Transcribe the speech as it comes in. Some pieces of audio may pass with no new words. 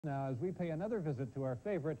Now, as we pay another visit to our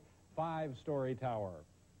favorite five-story tower.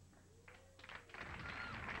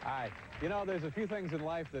 Hi. You know, there's a few things in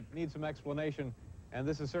life that need some explanation, and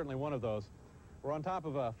this is certainly one of those. We're on top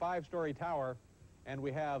of a five-story tower, and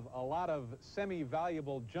we have a lot of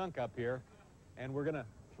semi-valuable junk up here, and we're going to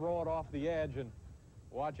throw it off the edge and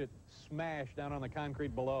watch it smash down on the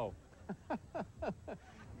concrete below.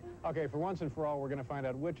 Okay, for once and for all, we're going to find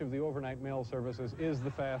out which of the overnight mail services is the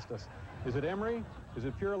fastest. Is it Emery? Is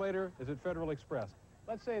it Purelator? Is it Federal Express?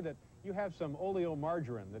 Let's say that you have some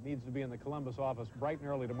oleomargarine that needs to be in the Columbus office bright and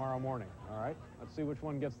early tomorrow morning. All right, let's see which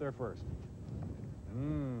one gets there first.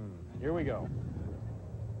 Here we go.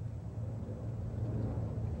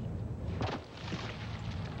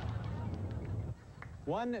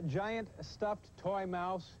 One giant stuffed toy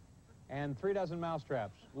mouse and 3 dozen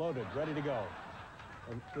mousetraps, loaded, ready to go.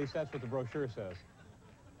 At least that's what the brochure says.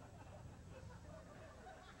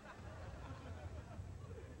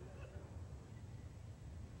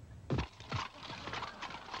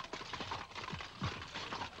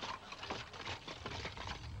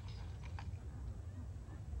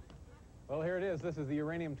 Well, here it is. This is the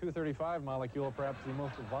uranium-235 molecule, perhaps the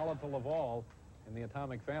most volatile of all in the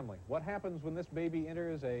atomic family. What happens when this baby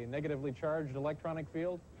enters a negatively charged electronic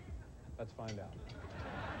field? Let's find out.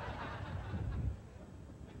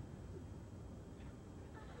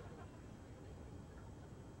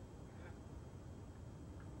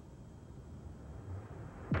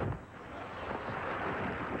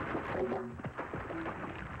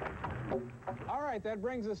 All right, that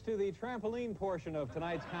brings us to the trampoline portion of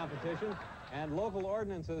tonight's competition, and local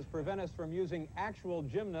ordinances prevent us from using actual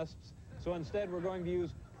gymnasts, so instead we're going to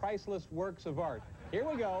use priceless works of art. Here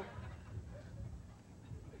we go.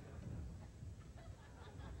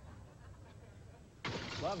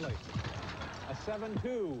 Lovely. A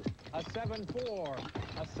 7-2, a 7-4,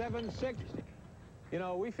 a 7-6. You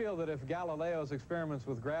know, we feel that if Galileo's experiments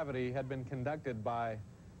with gravity had been conducted by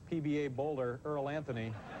PBA bowler Earl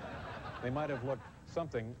Anthony, they might have looked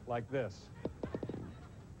something like this.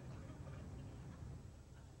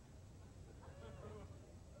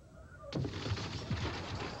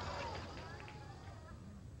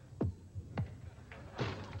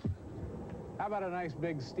 How about a nice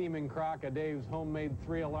big steaming crock of Dave's homemade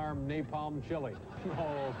 3-alarm napalm chili?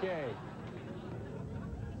 Okay.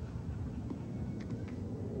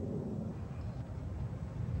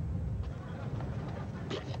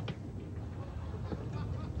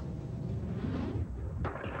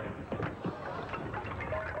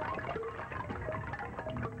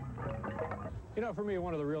 You know, for me,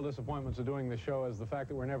 one of the real disappointments of doing this show is the fact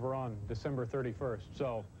that we're never on December 31st.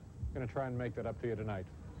 So I'm going to try and make that up to you tonight.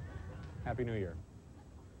 Happy New Year.